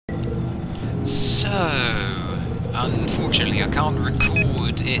So, unfortunately I can't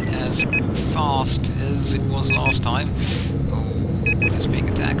record it as fast as it was last time. Oh, it's being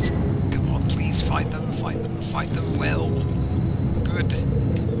attacked. Come on, please, fight them, fight them, fight them well. Good.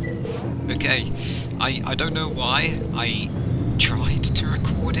 Okay, I don't know why I tried to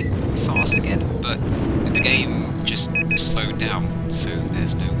record it fast again, but the game just slowed down, so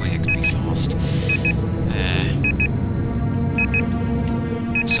there's no way it can be fast.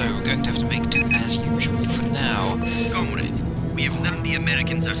 So we're going to have to make do as usual for now. Comrade, we have learned the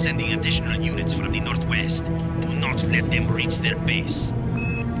Americans are sending additional units from the northwest. Do not let them reach their base.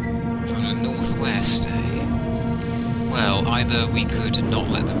 From the northwest, eh? Well, either we could not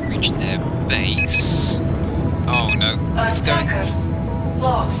let them reach their base... Oh no, it's going...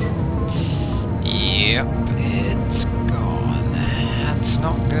 Lost. Yep, it's gone. That's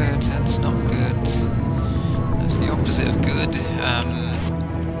not good, that's not good. That's the opposite of good.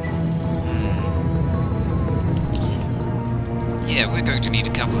 Yeah, we're going to need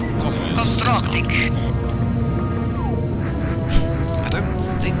a couple of bombers. Constructing. I don't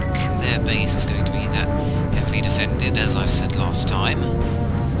think their base is going to be that heavily defended, as I've said last time.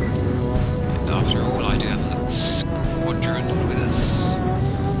 And after all, I do have a little squadron with us.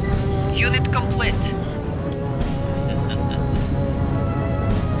 Unit complete.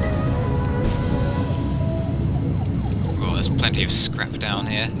 Well, there's plenty of scrap down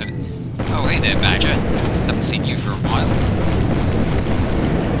here. Oh, hey there, Badger. Haven't seen you for a while.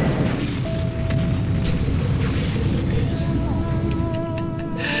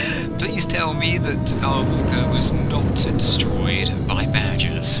 Please tell me that our walker was not destroyed by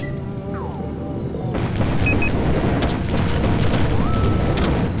badgers.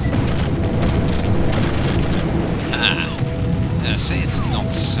 See, it's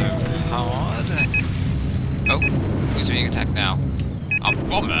not so hard. Oh, who's being attacked now? Our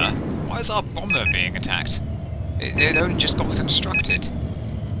bomber? Why is our bomber being attacked? It only just got constructed.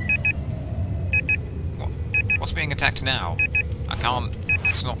 What's being attacked now? I can't...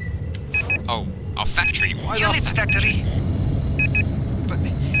 It's not... Oh, our factory. Why is our factory? But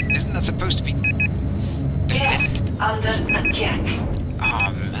isn't that supposed to be... Yes, under attack.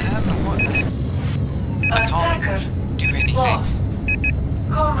 Oh man, what the... I can't do anything. Lost.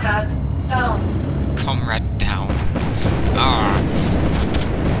 Comrade down. Comrade down. Ah.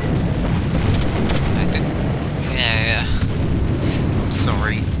 I didn't... Yeah. I'm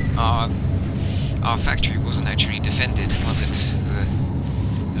sorry. Our factory wasn't actually defended, was it?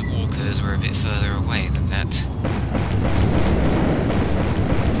 The walkers were a bit further away than that.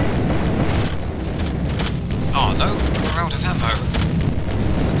 Oh no, we're out of ammo.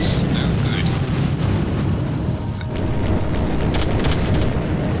 That's no good.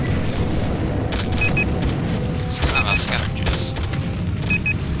 Still have our scavengers.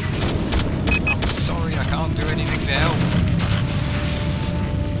 I'm sorry, I can't do anything to help.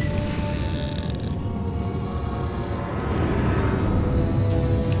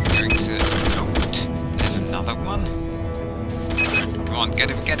 Going to... Oh, there's another one. Come on, get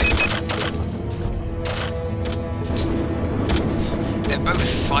him, get him. They're both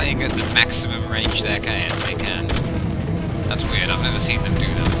firing at the maximum range they can. That's weird, I've never seen them do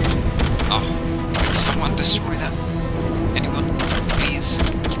that. Oh, can someone destroy that? Anyone, please?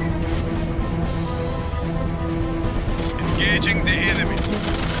 Engaging the enemy.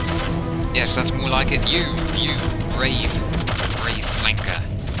 Yes, that's more like it. You brave flanker.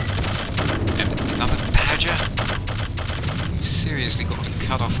 And another badger? We've seriously got to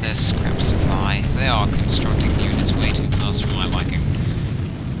cut off their scrap supply. They are constructing units way too fast for my liking.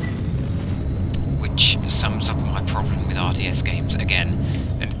 Which sums up my problem with RTS games again.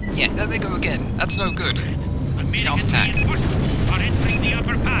 And yeah, there they go again. That's no good. Can't attack. Are entering the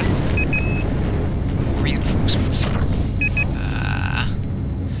upper path. More reinforcements.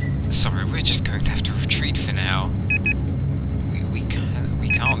 Sorry, we're just going to have to retreat for now. We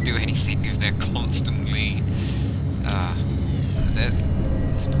can't do anything if they're constantly...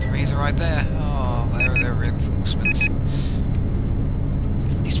 there's another razor right there. Oh, there are reinforcements.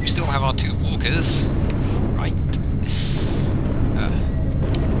 At least we still have our two walkers. Right.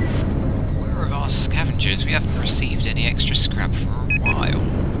 Where are our scavengers? We haven't received any extra scrap for a while.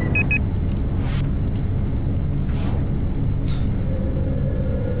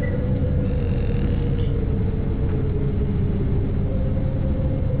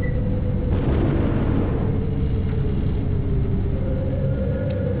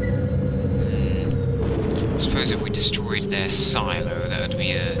 I suppose if we destroyed their silo, that would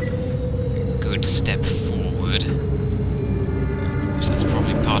be a good step forward. Of course, that's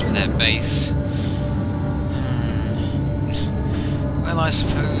probably part of their base. Well, I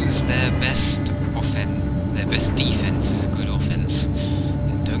suppose their best defense is a good offense.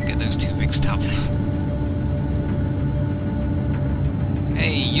 Don't get those two mixed up.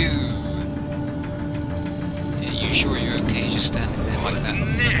 Hey, you! Are you sure you're okay just standing there like that?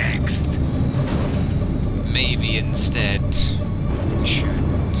 Next! Maybe instead we should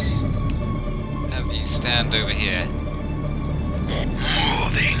have you stand over here.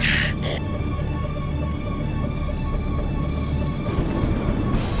 Moving.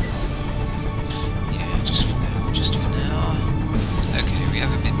 Yeah, just for now, just for now. Okay, we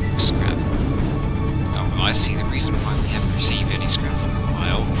have a bit more scrap. Oh, well, I see the reason why we haven't received any scrap for a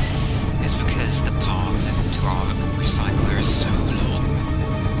while is because the path to our recycler is so long.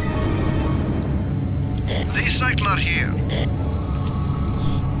 Recycler here.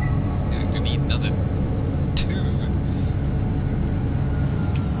 We need another 2.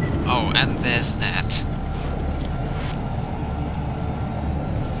 Oh, and there's that.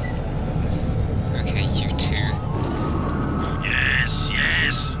 Okay, you 2. Yes,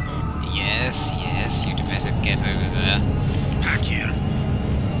 yes. Yes, yes, you'd better get over there. Back here.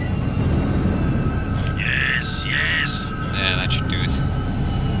 Yes, yes. There, that should do it.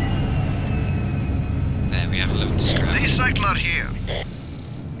 There, we have 11 scrap. Recycler here.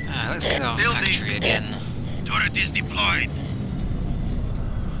 Let's get our Building. factory again. Turret is deployed.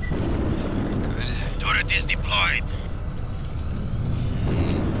 Very good. Turret is deployed.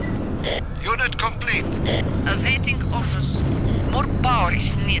 Unit complete. Awaiting orders. More power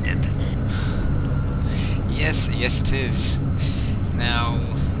is needed. Yes, yes it is. Now,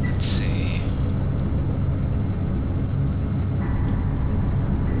 let's see.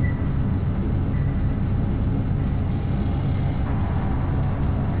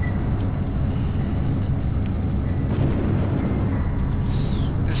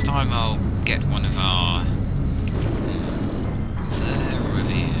 This time I'll get one of our...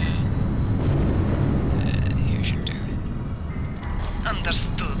 over here. Here should do.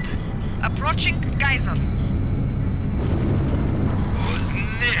 Understood. Approaching Geyser. Who's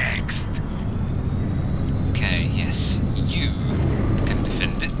next? Okay, yes. You can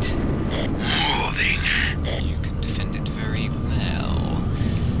defend it. Moving. You can defend it very well.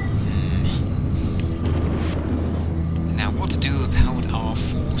 Now, what to do about our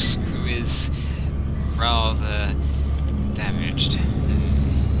force, who is rather damaged?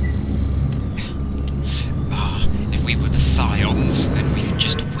 If we were the Scions, then we could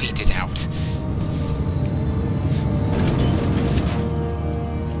just wait it out.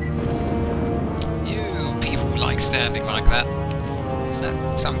 You people like standing like that. Is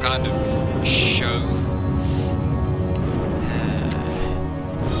that some kind of show?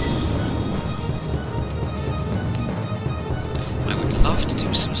 I would love to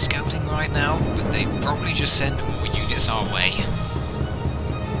do some scouting right now, but they'd probably just send more units our way.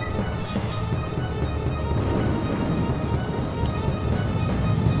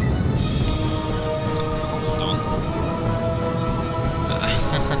 Hold on.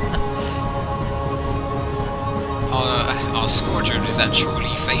 Our squadron is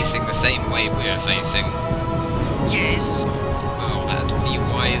actually facing the same way we're facing. Yes. Well, that'd be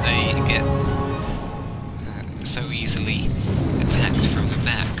why they get so easily attacked from the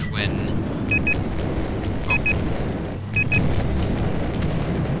back when...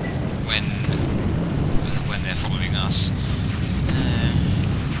 when they're following us.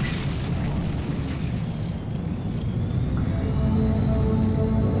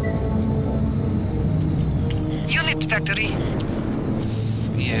 Unit factory.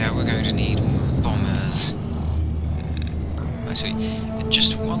 Yeah, we're going to need more bombers. Actually,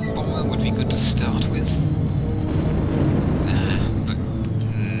 just one bomber would be good to start with. But...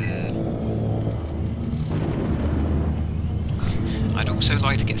 I'd also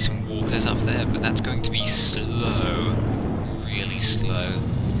like to get some walkers up there, but that's going to be slow. Really slow.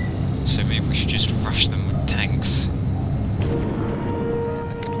 So maybe we should just rush them with tanks.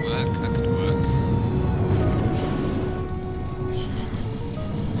 That could work, that could work.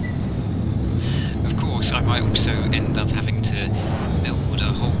 Of course, I might also end up having to build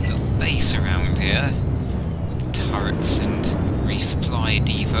a whole little base around here with turrets and resupply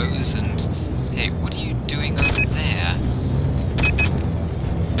depots and... Hey, what are you doing over there?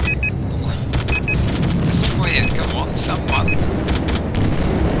 Destroy it, come on, someone!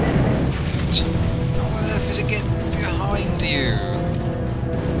 How on earth did it get behind you?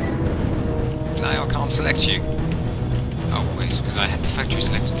 Now I can't select you. Oh wait, because I had the factory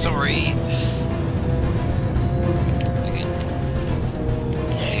selected, sorry! Okay.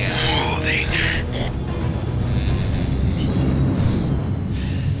 Yeah. Moving.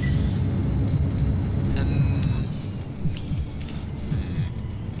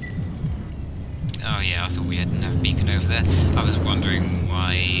 yeah, I thought we had another beacon over there. I was wondering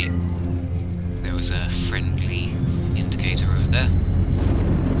why there was a friendly indicator over there.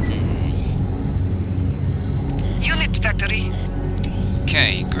 Unit factory.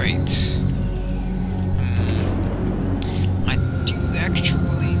 Okay, great. I do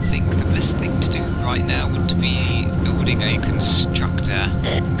actually think the best thing to do right now would be building a constructor.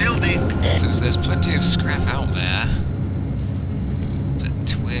 Building. Since there's plenty of scrap out there.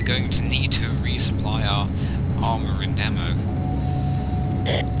 But we're going to need to resupply our armor and ammo.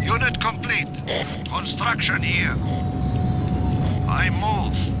 Unit complete. Construction here. I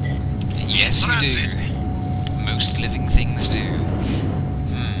move. Yes, you do. Most living things do.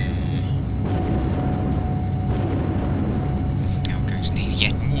 I'm going to need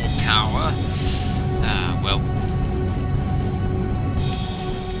yet more power. Well.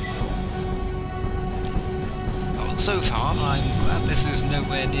 Well, so far, I'm glad this is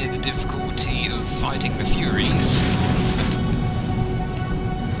nowhere near the difficulty of fighting the Furies.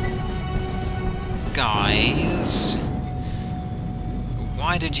 Guys,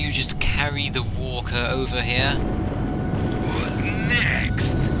 why did you just carry the walker over here? What's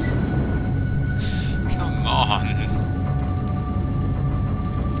next? Come on.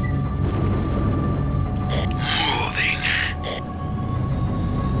 Moving.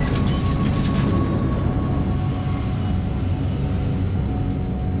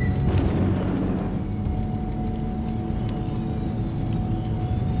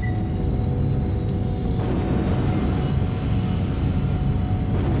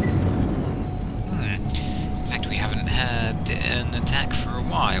 In fact, we haven't had an attack for a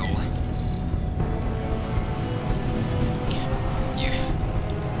while. You...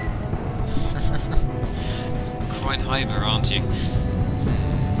 Quite hyper, aren't you?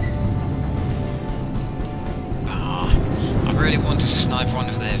 I really want to snipe one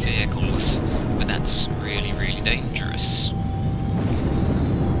of their vehicles, but that's really, really dangerous.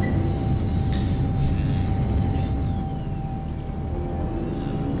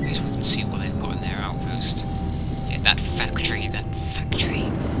 At least we can see what they've got in their outpost. Yeah, that factory.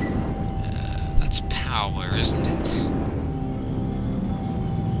 That's power, isn't it?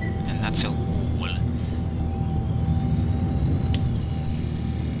 And that's a wall.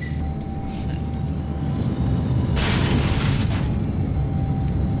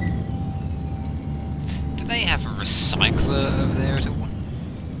 Do they have a recycler over there at all?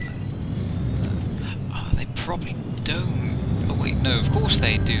 They probably don't. Oh wait, no, of course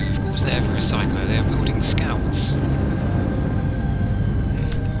they do. Of course they have a recycler. They're building scouts.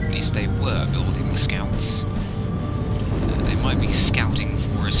 At least they were building scouts. They might be scouting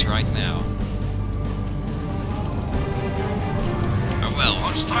for us right now. Oh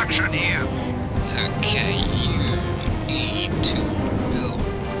well. Construction here. Okay, you need to build.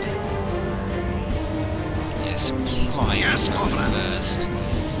 Yes, supply Yes, them Governor. first.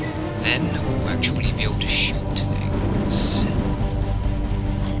 Then we'll actually be able to shoot things.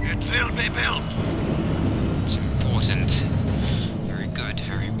 It will be built. It's important. Very good,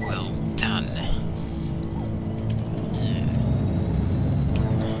 very well done.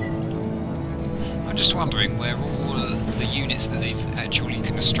 I'm just wondering where all the units that they've actually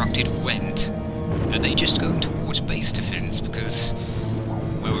constructed went. Are they just going towards base defense? Because,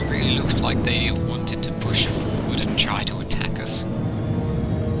 well, it really looked like they wanted to push forward and try to attack us.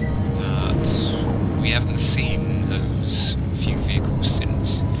 But we haven't seen those few vehicles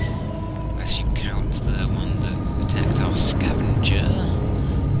since. Unless you count the one that attacked our scavenger.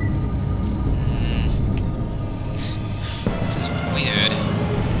 This is weird.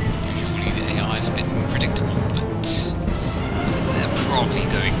 Usually the AI is a bit more predictable, but they're probably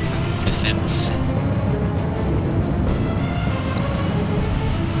going for more defense.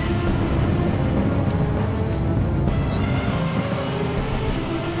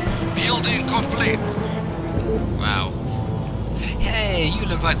 Building complete. Wow. Hey, you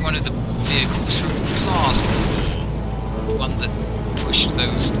look like one of the vehicles from Blast Corps. The one that pushed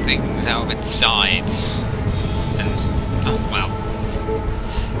those things out of its sides. And, oh wow.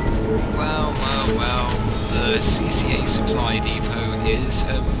 Well, the CCA supply depot is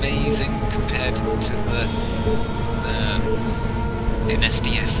amazing compared to the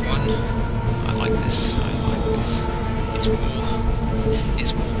NSDF one. I like this.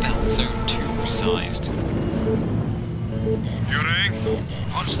 It's more Battlezone 2 sized. Hearing.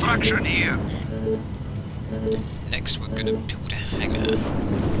 Construction here. Next we're gonna build a hangar.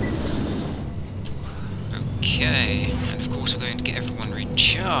 Okay, and of course we're going to get everyone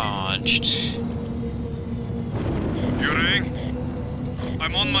recharged. Hearing.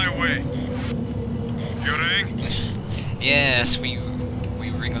 I'm on my way. Hearing. Yes, we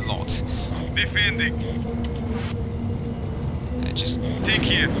ring a lot. Defending. Just Take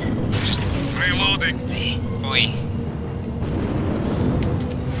here. Reloading. oi.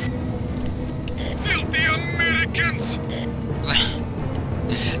 Filthy Americans!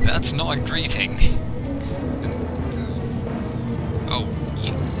 That's not a greeting. Oh,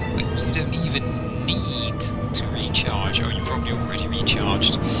 you don't even need to recharge. Oh, you probably already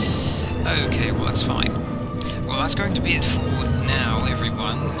recharged. Okay, well that's fine. Well, that's going to be it for now,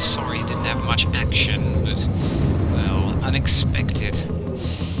 everyone. Sorry, it didn't have much action, but, well, unexpected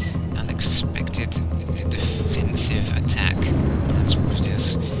defensive attack. That's what it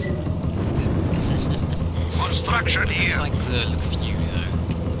is. Construction I here. like the look of you,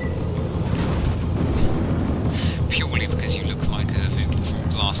 though. Purely because you look like a vehicle from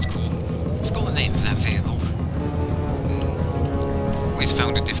Blast Corps. I forgot the name of that vehicle. Always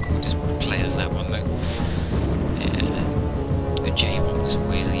found it difficult to play as that one, though. Yeah. The J one was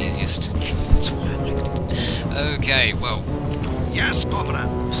always the easiest. That's why I liked it. Okay, well, Yes, Comrade.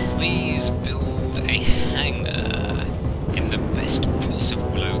 please build a hangar in the best possible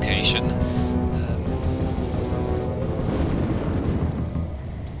location.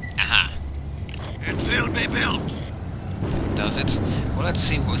 Aha! It will be built. Does it? Well, let's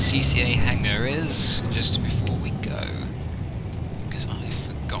see what CCA hangar is just before we go. Because I've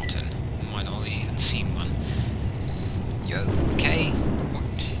forgotten. Might not have even seen one. You okay?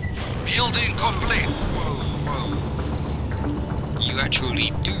 What? Building complete. You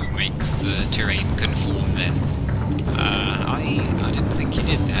actually do make the terrain conform then. I didn't think you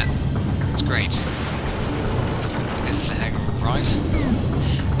did that. That's great. This is a hangar, right?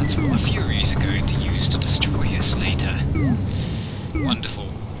 That's what the Furies are going to use to destroy us later. Wonderful.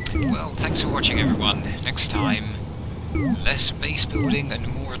 Well, thanks for watching, everyone. Next time, less base building and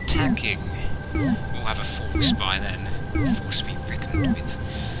more attacking. We'll have a force by then. A force to be reckoned with.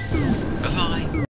 Bye-bye.